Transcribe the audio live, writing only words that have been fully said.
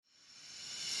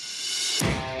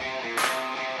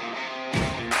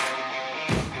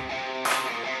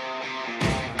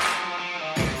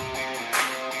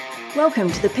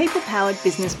Welcome to the People Powered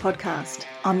Business Podcast.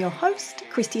 I'm your host,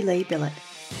 Christy Lee Billett.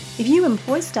 If you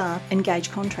employ staff,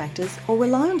 engage contractors, or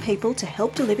rely on people to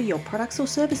help deliver your products or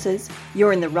services,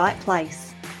 you're in the right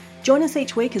place. Join us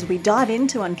each week as we dive in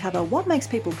to uncover what makes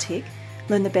people tick,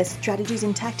 learn the best strategies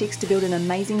and tactics to build an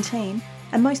amazing team,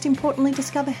 and most importantly,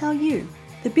 discover how you,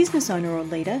 the business owner or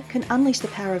leader, can unleash the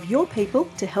power of your people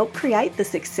to help create the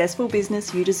successful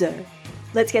business you deserve.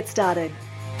 Let's get started.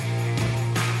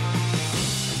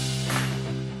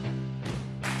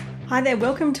 Hi there,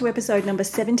 welcome to episode number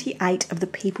 78 of the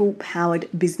People Powered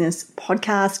Business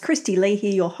Podcast. Christy Lee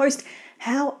here, your host.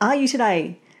 How are you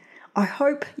today? I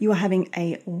hope you are having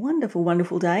a wonderful,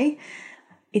 wonderful day.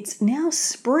 It's now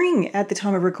spring at the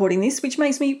time of recording this, which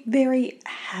makes me very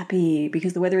happy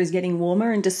because the weather is getting warmer,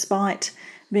 and despite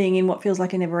being in what feels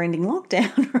like a never-ending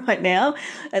lockdown right now,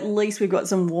 at least we've got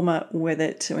some warmer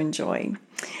weather to enjoy.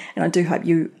 And I do hope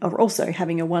you are also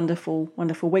having a wonderful,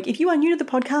 wonderful week. If you are new to the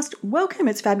podcast, welcome.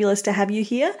 It's fabulous to have you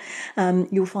here.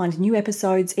 You'll find new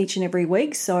episodes each and every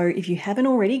week. So if you haven't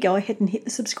already, go ahead and hit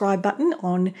the subscribe button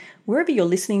on wherever you're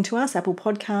listening to us, Apple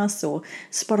Podcasts or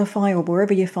Spotify or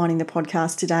wherever you're finding the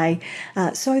podcast today,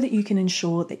 so that you can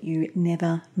ensure that you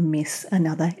never miss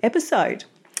another episode.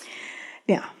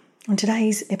 Now, on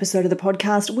today's episode of the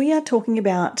podcast, we are talking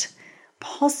about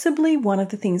possibly one of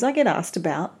the things I get asked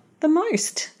about the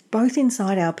most, both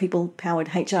inside our People-Powered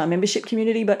HR membership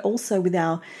community, but also with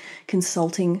our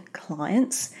consulting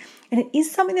clients. And it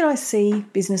is something that I see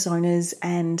business owners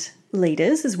and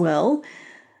leaders as well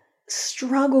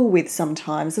struggle with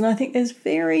sometimes. And I think there's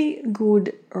very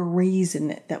good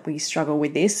reason that we struggle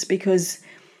with this, because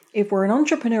if we're an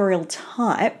entrepreneurial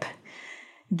type,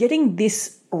 getting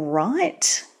this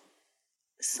right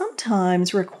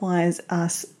sometimes requires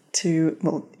us to,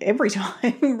 well, every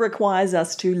time requires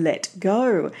us to let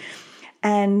go.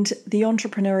 And the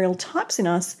entrepreneurial types in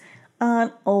us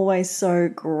aren't always so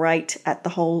great at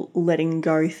the whole letting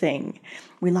go thing.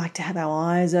 We like to have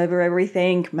our eyes over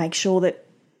everything, make sure that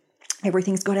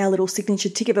everything's got our little signature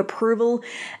tick of approval,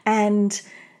 and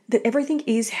that everything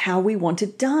is how we want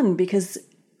it done, because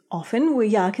often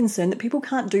we are concerned that people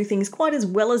can't do things quite as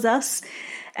well as us.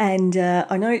 And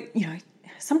I know,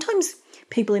 sometimes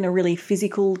people in a really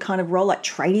physical kind of role, like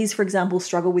tradies, for example,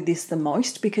 struggle with this the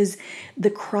most, because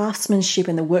the craftsmanship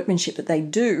and the workmanship that they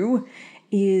do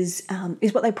is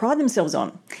what they pride themselves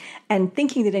on. And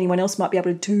thinking that anyone else might be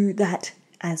able to do that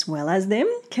as well as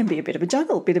them can be a bit of a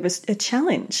juggle, a bit of a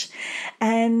challenge.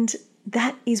 And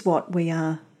that is what we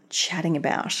are chatting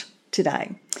about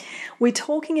today. We're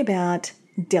talking about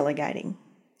delegating.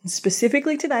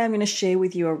 Specifically today, I'm going to share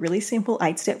with you a really simple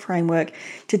 8-step framework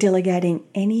to delegating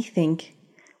anything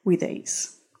with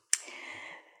ease.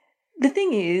 The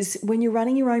thing is, when you're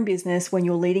running your own business, when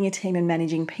you're leading a team and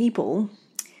managing people,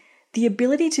 the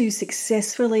ability to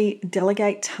successfully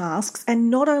delegate tasks,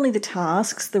 and not only the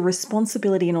tasks, the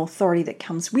responsibility and authority that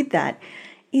comes with that,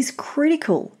 is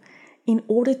critical in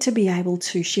order to be able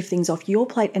to shift things off your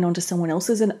plate and onto someone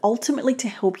else's, and ultimately to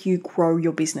help you grow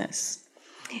your business.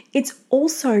 It's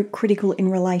also critical in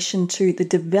relation to the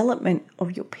development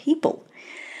of your people,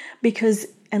 because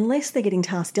unless they're getting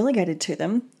tasks delegated to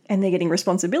them and they're getting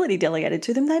responsibility delegated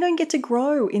to them, they don't get to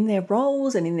grow in their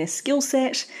roles and in their skill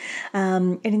set,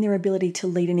 and in their ability to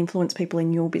lead and influence people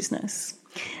in your business.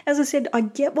 As I said, I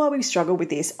get why we struggle with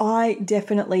this. I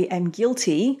definitely am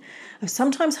guilty of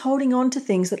sometimes holding on to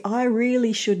things that I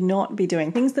really should not be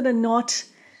doing, things that are not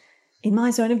in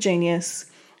my zone of genius,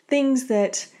 things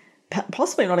that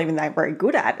possibly not even that very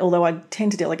good at, although I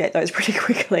tend to delegate those pretty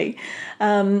quickly.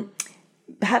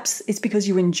 Perhaps it's because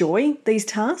you enjoy these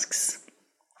tasks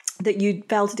that you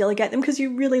fail to delegate them because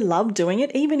you really love doing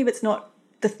it, even if it's not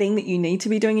the thing that you need to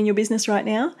be doing in your business right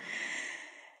now.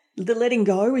 The letting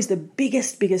go is the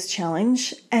biggest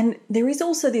challenge. And there is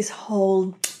also this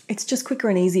whole, it's just quicker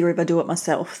and easier if I do it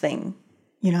myself thing.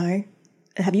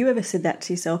 Have you ever said that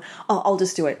to yourself? Oh, I'll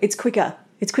just do it. It's quicker.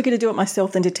 It's quicker to do it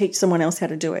myself than to teach someone else how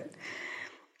to do it.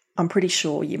 I'm pretty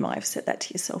sure you might have said that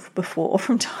to yourself before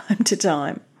from time to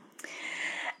time.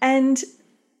 And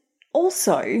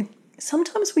also,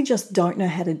 sometimes we just don't know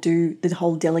how to do the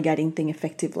whole delegating thing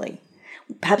effectively.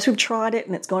 Perhaps we've tried it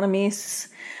and it's gone amiss.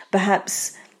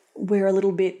 Perhaps we're a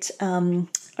little bit,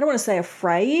 I don't want to say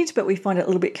afraid, but we find it a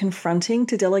little bit confronting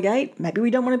to delegate. Maybe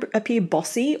we don't want to appear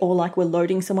bossy or like we're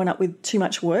loading someone up with too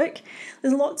much work.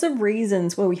 There's lots of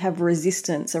reasons where we have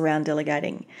resistance around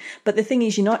delegating. But the thing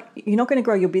is, you're not going to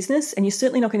grow your business, and you're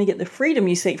certainly not going to get the freedom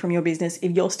you seek from your business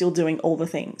if you're still doing all the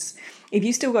things. If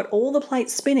you still got all the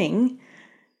plates spinning,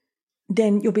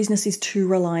 then your business is too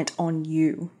reliant on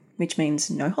you. which means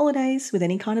no holidays with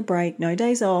any kind of break, no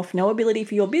days off, no ability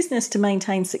for your business to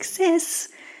maintain success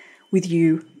with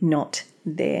you not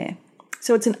there.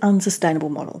 So it's an unsustainable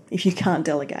model if you can't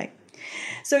delegate.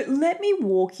 So let me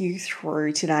walk you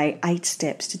through today 8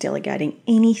 steps to delegating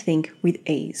anything with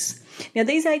ease. Now,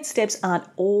 these 8 steps aren't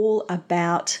all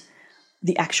about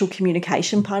the actual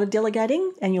communication part of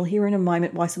delegating, and you'll hear in a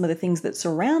moment why some of the things that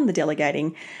surround the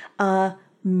delegating are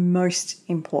most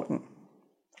important.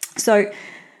 So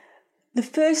the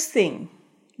first thing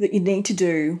that you need to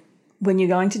do when you're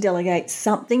going to delegate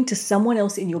something to someone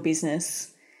else in your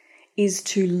business is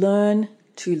to learn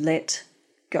to let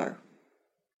go.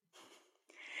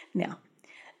 Now,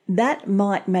 that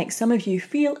might make some of you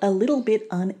feel a little bit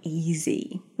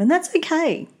uneasy, and that's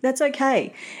okay. That's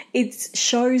okay. It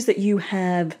shows that you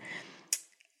have,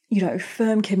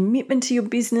 firm commitment to your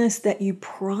business, that you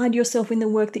pride yourself in the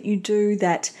work that you do,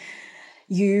 that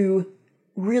you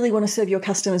really want to serve your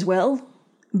customers well,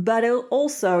 but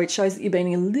also it shows that you're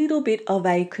being a little bit of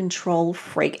a control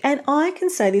freak. And I can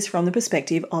say this from the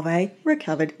perspective of a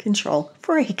recovered control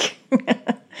freak.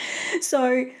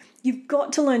 So you've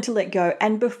got to learn to let go.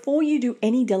 And before you do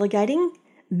any delegating,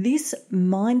 this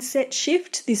mindset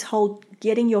shift, this whole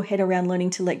getting your head around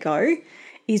learning to let go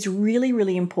is really,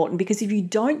 really important, because if you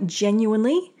don't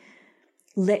genuinely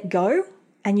let go,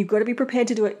 and you've got to be prepared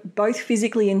to do it both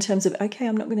physically in terms of, okay,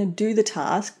 I'm not going to do the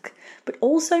task, but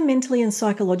also mentally and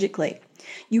psychologically.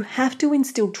 You have to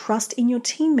instill trust in your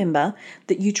team member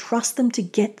that you trust them to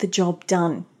get the job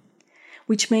done,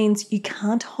 which means you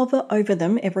can't hover over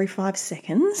them every 5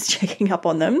 seconds, checking up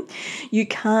on them. You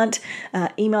can't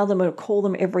email them or call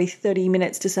them every 30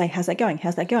 minutes to say, how's that going?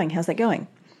 How's that going? How's that going?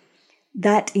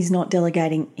 That is not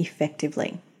delegating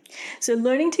effectively. So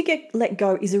learning to let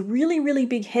go is a really, really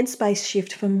big headspace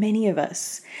shift for many of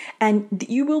us. And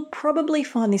you will probably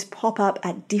find this pop up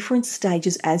at different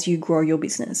stages as you grow your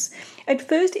business. At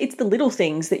first, it's the little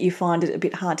things that you find it a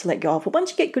bit hard to let go of. But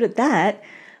once you get good at that,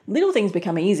 little things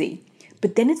become easy.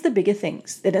 But then it's the bigger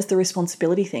things. Then it's the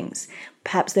responsibility things.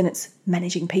 Perhaps then it's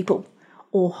managing people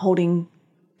or holding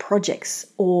projects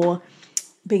or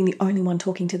being the only one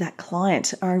talking to that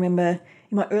client. I remember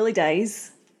in my early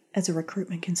days as a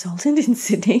recruitment consultant in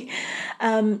Sydney,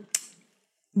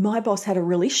 my boss had a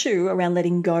real issue around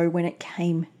letting go when it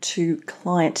came to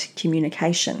client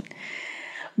communication,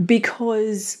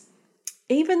 because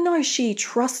even though she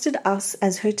trusted us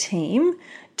as her team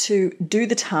to do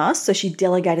the task, so she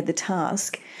delegated the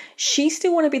task, she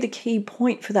still wanted to be the key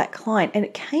point for that client. And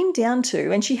it came down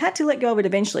to, and she had to let go of it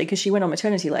eventually because she went on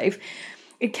maternity leave,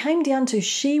 it came down to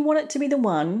she wanted to be the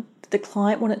one that the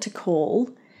client wanted to call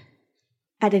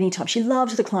at any time. She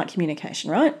loved the client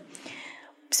communication, right?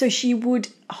 So she would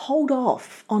hold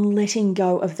off on letting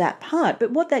go of that part.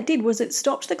 But what that did was it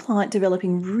stopped the client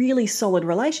developing really solid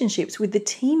relationships with the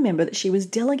team member that she was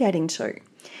delegating to.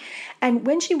 And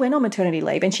when she went on maternity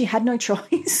leave, and she had no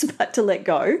choice but to let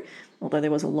go, although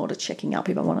there was a lot of checking up,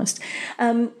 if I'm honest,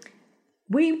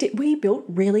 we built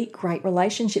really great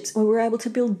relationships. We were able to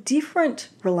build different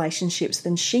relationships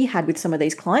than she had with some of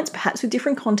these clients, perhaps with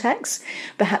different contacts,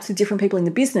 perhaps with different people in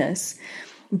the business.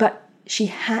 But she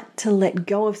had to let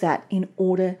go of that in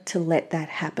order to let that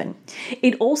happen.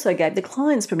 It also gave the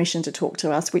clients permission to talk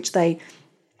to us, which they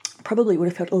probably would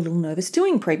have felt a little nervous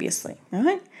doing previously,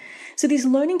 right? So this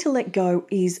learning to let go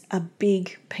is a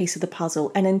big piece of the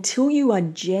puzzle. And until you are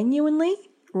genuinely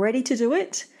ready to do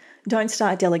it, don't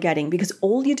start delegating, because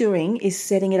all you're doing is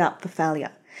setting it up for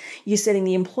failure. You're setting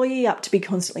the employee up to be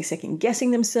constantly second-guessing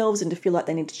themselves and to feel like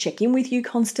they need to check in with you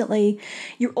constantly.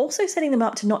 You're also setting them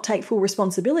up to not take full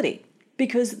responsibility,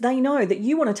 because they know that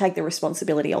you want to take the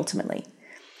responsibility ultimately.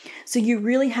 So you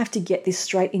really have to get this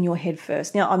straight in your head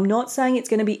first. Now, I'm not saying it's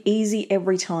going to be easy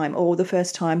every time or the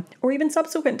first time or even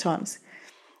subsequent times.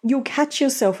 You'll catch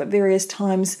yourself at various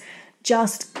times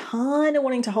just kind of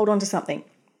wanting to hold on to something.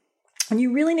 And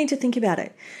you really need to think about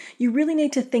it. You really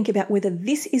need to think about whether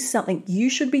this is something you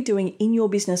should be doing in your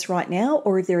business right now,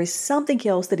 or if there is something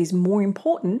else that is more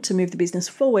important to move the business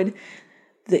forward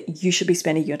that you should be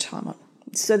spending your time on.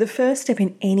 So the first step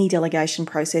in any delegation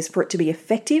process for it to be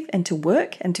effective and to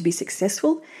work and to be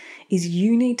successful is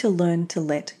you need to learn to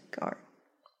let go.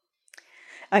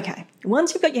 Okay,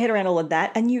 once you've got your head around all of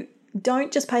that, and you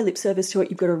don't just pay lip service to it,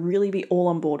 you've got to really be all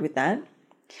on board with that.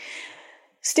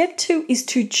 Step 2 is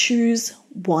to choose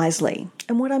wisely.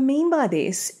 And what I mean by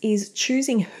this is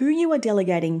choosing who you are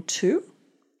delegating to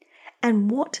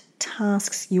and what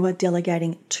tasks you are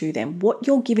delegating to them, what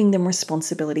you're giving them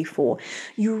responsibility for.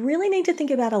 You really need to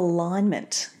think about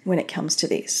alignment when it comes to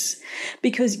this,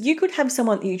 because you could have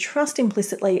someone that you trust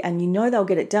implicitly and you know they'll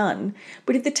get it done,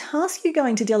 but if the task you're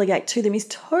going to delegate to them is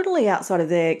totally outside of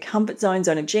their comfort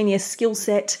zone of genius, skill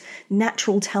set,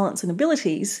 natural talents and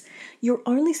abilities, you're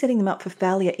only setting them up for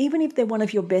failure, even if they're one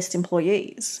of your best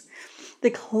employees. The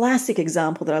classic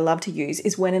example that I love to use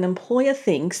is when an employer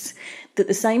thinks that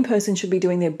the same person should be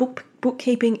doing their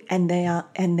bookkeeping and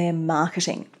their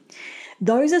marketing.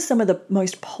 Those are some of the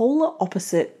most polar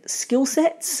opposite skill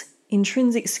sets,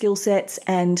 intrinsic skill sets,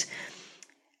 and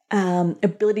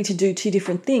ability to do two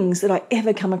different things that I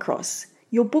ever come across.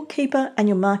 Your bookkeeper and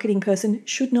your marketing person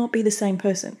should not be the same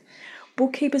person.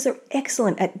 Bookkeepers are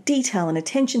excellent at detail and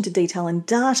attention to detail and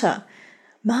data.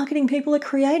 Marketing people are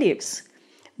creatives.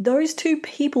 Those two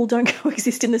people don't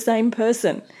coexist in the same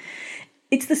person.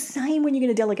 It's the same when you're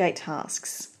going to delegate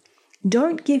tasks.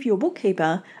 Don't give your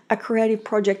bookkeeper a creative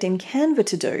project in Canva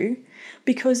to do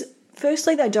because,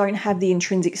 firstly, they don't have the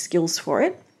intrinsic skills for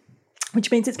it,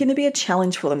 which means it's going to be a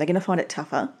challenge for them. They're going to find it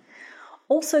tougher.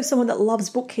 Also, someone that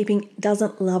loves bookkeeping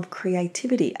doesn't love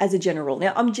creativity as a general rule.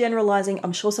 Now, I'm generalizing.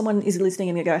 I'm sure someone is listening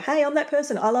and they go, hey, I'm that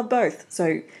person. I love both.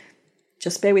 So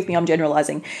just bear with me. I'm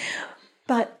generalizing.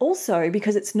 But also,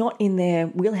 because it's not in their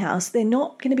wheelhouse, they're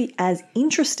not going to be as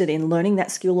interested in learning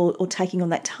that skill or taking on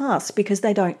that task because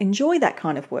they don't enjoy that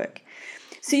kind of work.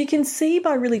 So you can see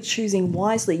by really choosing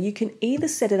wisely, you can either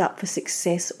set it up for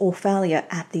success or failure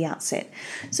at the outset.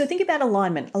 So think about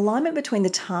alignment between the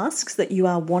tasks that you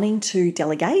are wanting to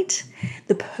delegate,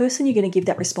 the person you're going to give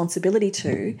that responsibility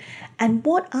to, and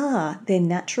what are their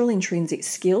natural intrinsic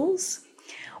skills?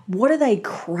 What are they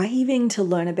craving to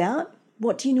learn about?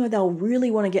 What do you know they'll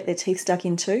really want to get their teeth stuck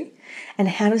into? And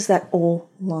how does that all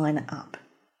line up?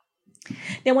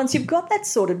 Now, once you've got that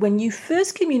sorted, when you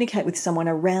first communicate with someone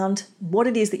around what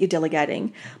it is that you're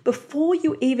delegating, before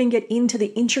you even get into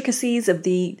the intricacies of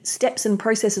the steps and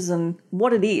processes and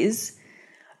what it is,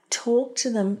 talk to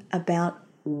them about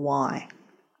why.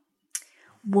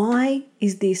 Why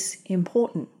is this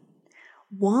important?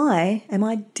 Why am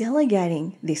I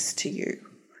delegating this to you?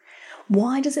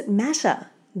 Why does it matter?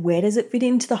 Where does it fit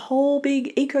into the whole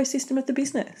big ecosystem of the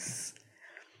business?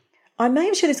 I may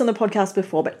have shared this on the podcast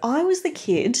before, but I was the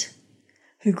kid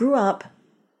who grew up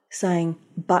saying,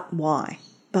 but why?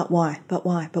 But why? But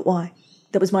why? But why?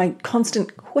 That was my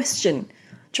constant question.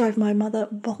 Drove my mother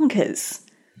bonkers.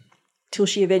 Till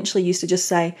she eventually used to just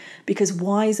say, because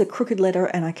why is a crooked letter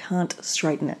and I can't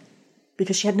straighten it.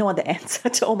 Because she had no other answer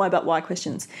to all my but why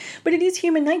questions. But it is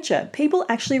human nature. People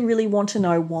actually really want to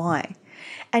know why.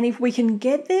 And if we can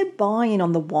get their buy-in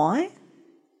on the why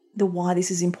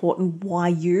this is important, why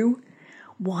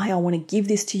I want to give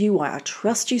this to you, why I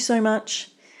trust you so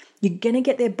much, you're going to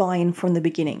get their buy-in from the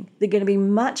beginning. They're going to be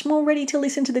much more ready to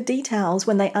listen to the details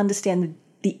when they understand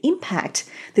the impact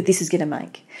that this is going to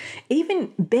make.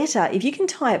 Even better, if you can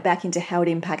tie it back into how it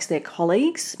impacts their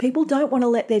colleagues, people don't want to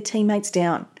let their teammates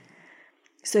down.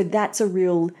 So that's a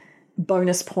real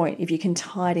bonus point if you can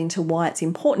tie it into why it's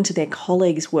important to their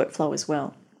colleagues' workflow as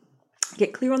well.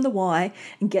 Get clear on the why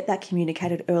and get that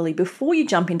communicated early before you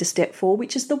jump into step 4,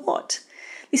 which is the what.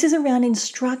 This is around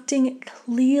instructing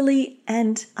clearly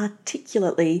and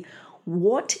articulately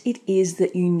what it is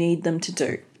that you need them to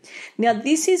do. Now,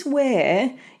 this is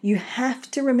where you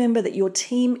have to remember that your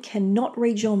team cannot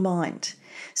read your mind.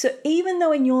 So even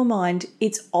though in your mind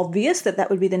it's obvious that that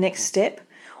would be the next step,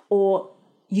 or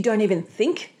you don't even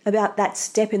think about that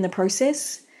step in the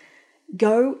process,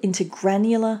 go into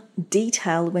granular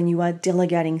detail when you are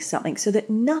delegating something so that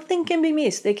nothing can be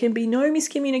missed. There can be no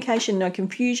miscommunication, no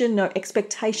confusion, no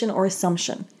expectation or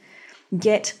assumption.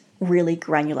 Get really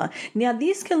granular. Now,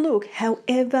 this can look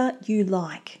however you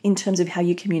like in terms of how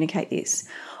you communicate this.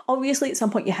 Obviously, at some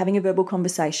point you're having a verbal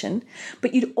conversation,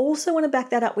 but you'd also want to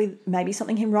back that up with maybe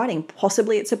something in writing.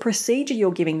 Possibly it's a procedure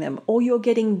you're giving them, or you're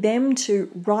getting them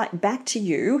to write back to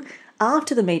you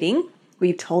after the meeting,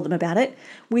 we've told them about it,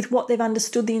 with what they've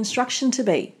understood the instruction to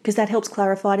be, because that helps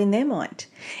clarify it in their mind.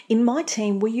 In my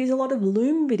team, we use a lot of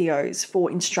Loom videos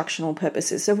for instructional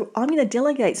purposes. So if I'm going to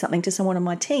delegate something to someone on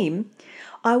my team,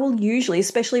 I will usually,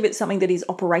 especially if it's something that is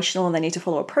operational and they need to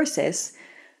follow a process,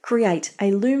 create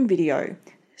a Loom video,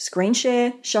 screen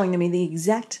share, showing them the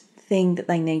exact thing that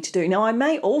they need to do. Now, I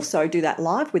may also do that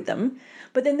live with them,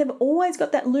 but then they've always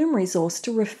got that Loom resource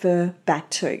to refer back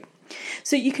to.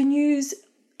 So you can use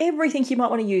everything you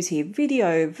might want to use here: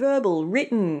 video, verbal,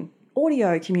 written,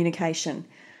 audio communication.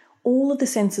 All of the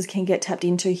senses can get tapped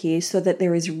into here so that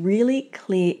there is really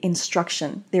clear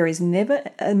instruction. There is never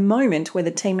a moment where the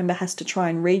team member has to try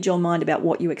and read your mind about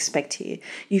what you expect here.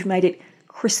 You've made it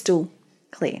crystal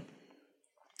clear.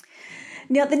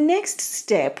 Now, the next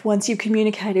step, once you've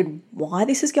communicated why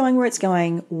this is going where it's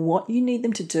going, what you need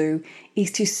them to do,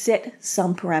 is to set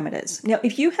some parameters. Now,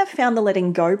 if you have found the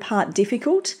letting go part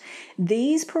difficult,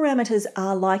 these parameters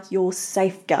are like your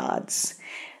safeguards.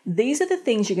 These are the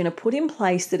things you're going to put in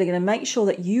place that are going to make sure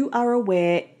that you are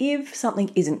aware if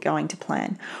something isn't going to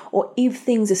plan or if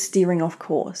things are steering off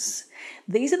course.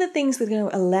 These are the things that are going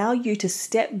to allow you to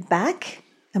step back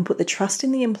and put the trust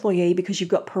in the employee because you've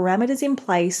got parameters in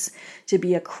place to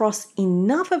be across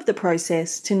enough of the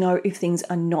process to know if things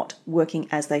are not working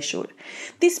as they should.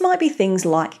 This might be things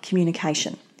like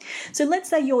communication. So let's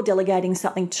say you're delegating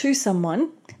something to someone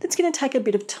that's going to take a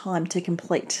bit of time to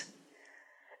complete.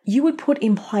 You would put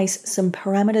in place some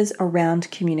parameters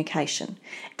around communication.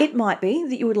 It might be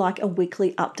that you would like a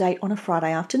weekly update on a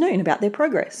Friday afternoon about their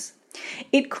progress.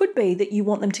 It could be that you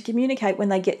want them to communicate when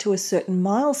they get to a certain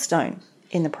milestone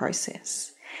in the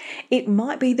process. It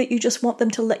might be that you just want them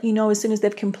to let you know as soon as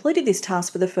they've completed this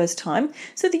task for the first time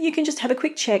so that you can just have a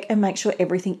quick check and make sure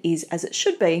everything is as it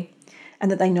should be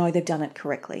and that they know they've done it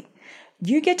correctly.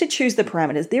 You get to choose the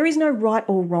parameters. There is no right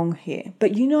or wrong here,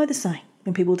 but you know the saying.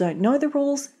 When people don't know the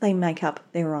rules, they make up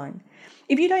their own.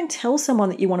 If you don't tell someone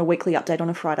that you want a weekly update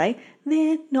on a Friday,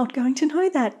 they're not going to know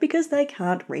that because they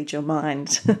can't read your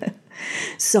mind.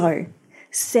 So,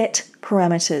 set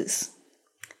parameters.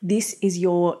 This is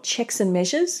your checks and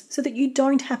measures so that you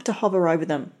don't have to hover over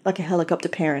them like a helicopter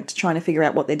parent trying to figure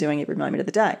out what they're doing every moment of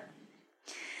the day.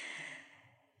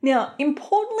 Now,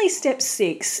 importantly, step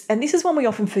 6, and this is one we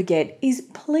often forget, is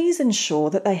please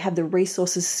ensure that they have the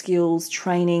resources, skills,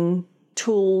 training,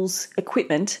 tools,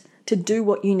 equipment to do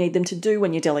what you need them to do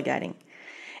when you're delegating.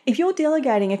 If you're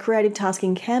delegating a creative task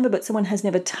in Canva but someone has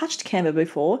never touched Canva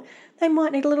before, they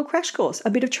might need a little crash course, a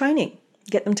bit of training.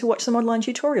 Get them to watch some online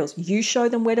tutorials. You show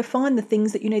them where to find the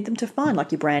things that you need them to find,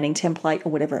 like your branding template or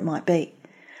whatever it might be.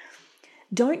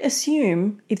 Don't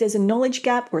assume if there's a knowledge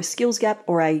gap or a skills gap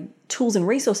or a tools and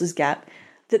resources gap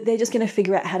that they're just going to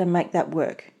figure out how to make that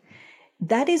work.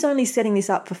 That is only setting this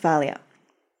up for failure.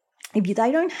 If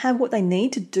they don't have what they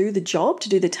need to do the job, to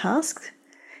do the task,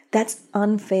 that's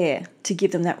unfair to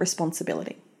give them that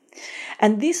responsibility.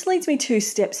 And this leads me to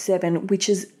step 7, which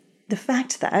is the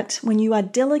fact that when you are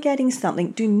delegating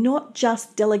something, do not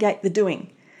just delegate the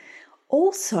doing.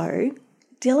 Also,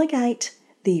 delegate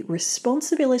the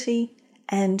responsibility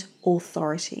and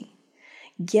authority.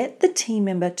 Get the team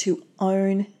member to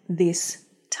own this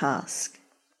task.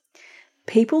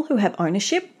 People who have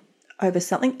ownership over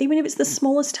something, even if it's the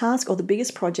smallest task or the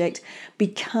biggest project,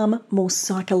 become more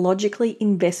psychologically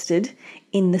invested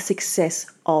in the success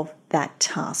of that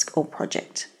task or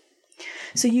project.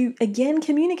 So you again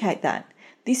communicate that.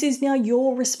 This is now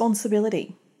your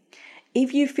responsibility.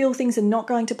 If you feel things are not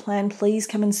going to plan, please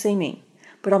come and see me.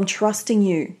 But I'm trusting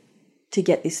you to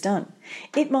get this done.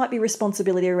 It might be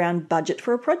responsibility around budget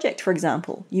for a project, for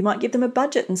example. You might give them a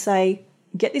budget and say,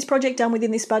 get this project done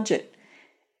within this budget.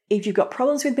 If you've got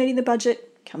problems with meeting the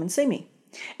budget, come and see me.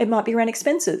 It might be around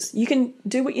expenses. You can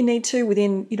do what you need to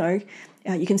within,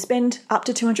 you can spend up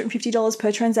to $250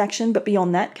 per transaction, but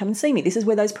beyond that, come and see me. This is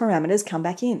where those parameters come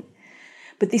back in.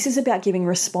 But this is about giving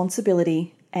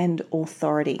responsibility and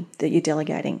authority that you're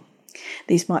delegating.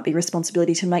 These might be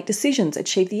responsibility to make decisions,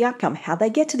 achieve the outcome, how they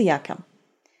get to the outcome.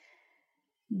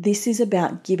 This is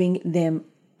about giving them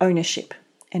ownership.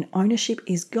 And ownership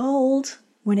is gold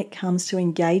when it comes to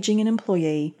engaging an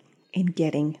employee in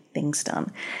getting things done.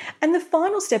 And the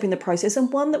final step in the process,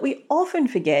 and one that we often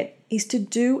forget, is to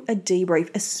do a debrief,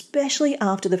 especially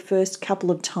after the first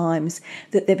couple of times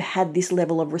that they've had this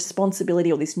level of responsibility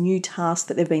or this new task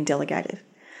that they've been delegated.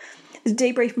 The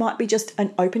debrief might be just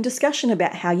an open discussion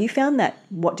about how you found that.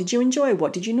 What did you enjoy?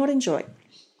 What did you not enjoy?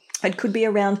 It could be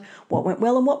around what went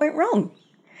well and what went wrong.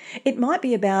 It might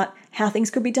be about how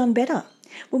things could be done better.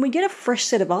 When we get a fresh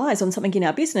set of eyes on something in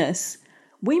our business,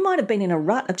 we might have been in a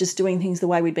rut of just doing things the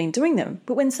way we've been doing them.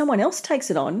 But when someone else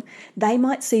takes it on, they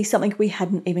might see something we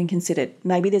hadn't even considered.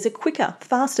 Maybe there's a quicker,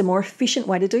 faster, more efficient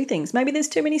way to do things. Maybe there's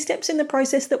too many steps in the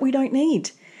process that we don't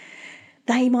need.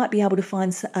 They might be able to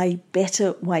find a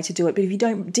better way to do it. But if you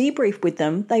don't debrief with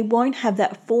them, they won't have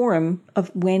that forum of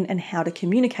when and how to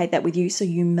communicate that with you, so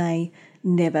you may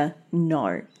never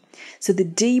know. So the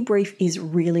debrief is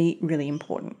really, really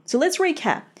important. So let's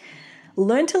recap.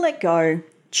 Learn to let go,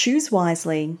 choose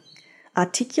wisely,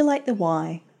 articulate the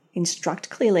why, instruct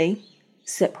clearly,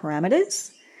 set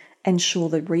parameters, ensure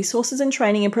the resources and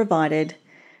training are provided,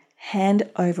 hand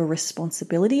over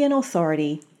responsibility and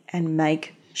authority, and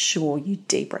make sure you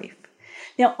debrief.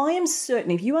 Now, I am certain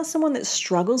if you are someone that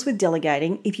struggles with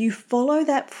delegating, if you follow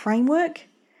that framework,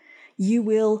 you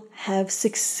will have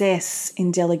success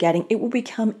in delegating. It will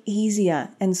become easier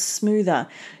and smoother.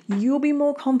 You'll be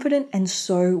more confident, and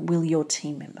so will your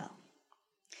team member.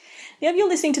 Now, if you're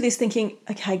listening to this thinking,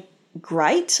 okay,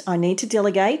 great, I need to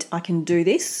delegate, I can do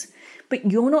this, but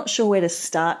you're not sure where to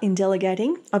start in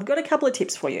delegating, I've got a couple of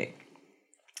tips for you.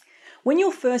 When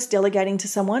you're first delegating to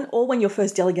someone, or when you're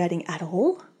first delegating at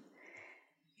all,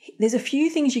 there's a few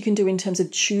things you can do in terms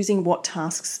of choosing what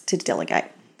tasks to delegate.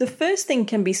 The first thing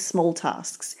can be small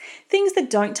tasks, things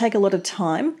that don't take a lot of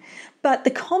time, but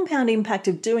the compound impact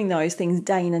of doing those things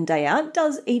day in and day out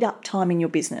does eat up time in your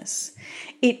business.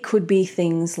 It could be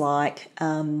things like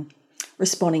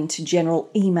responding to general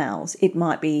emails. It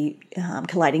might be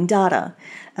collating data.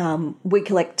 We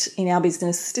collect in our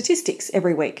business statistics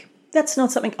every week. That's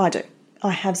not something I do.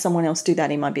 I have someone else do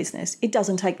that in my business. It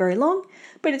doesn't take very long,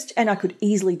 and I could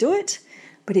easily do it,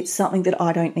 but it's something that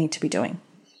I don't need to be doing.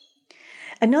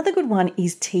 Another good one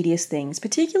is tedious things,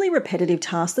 particularly repetitive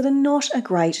tasks that are not a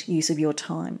great use of your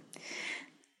time.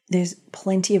 There's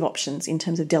plenty of options in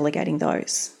terms of delegating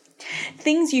those.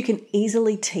 Things you can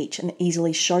easily teach and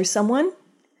easily show someone,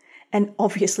 and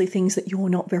obviously things that you're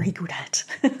not very good at.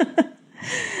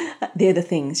 They're the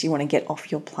things you want to get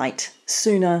off your plate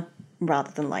sooner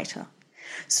rather than later.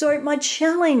 So my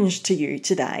challenge to you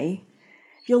today,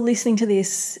 if you're listening to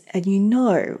this and you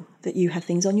know that you have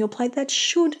things on your plate that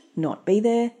should not be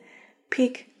there,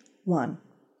 pick one.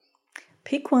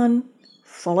 Pick one,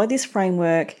 follow this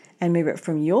framework, and move it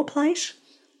from your plate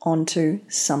onto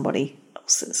somebody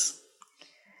else's.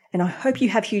 And I hope you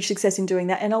have huge success in doing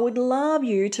that. And I would love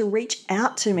you to reach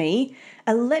out to me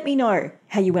and let me know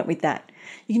how you went with that.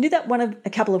 You can do that a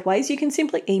couple of ways. You can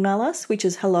simply email us, which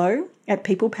is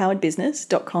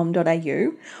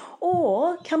hello@peoplepoweredbusiness.com.au,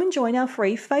 or come and join our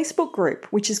free Facebook group,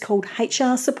 which is called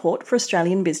HR Support for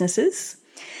Australian Businesses.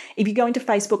 If you go into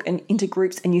Facebook and into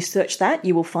groups and you search that,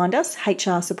 you will find us,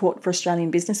 HR Support for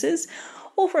Australian Businesses.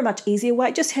 Or for a much easier way,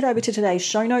 just head over to today's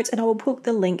show notes and I will put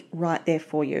the link right there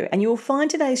for you. And you will find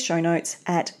today's show notes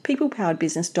at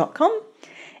peoplepoweredbusiness.com,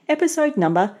 episode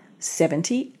number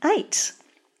 78.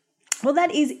 Well,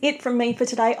 that is it from me for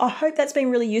today. I hope that's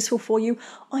been really useful for you.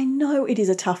 I know it is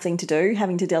a tough thing to do,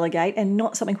 having to delegate, and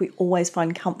not something we always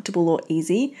find comfortable or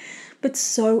easy, but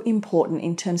so important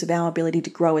in terms of our ability to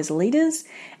grow as leaders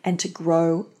and to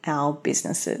grow our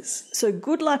businesses. So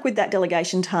good luck with that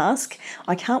delegation task.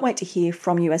 I can't wait to hear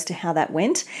from you as to how that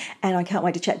went, and I can't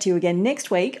wait to chat to you again next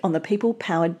week on the People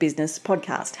Powered Business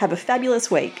podcast. Have a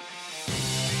fabulous week.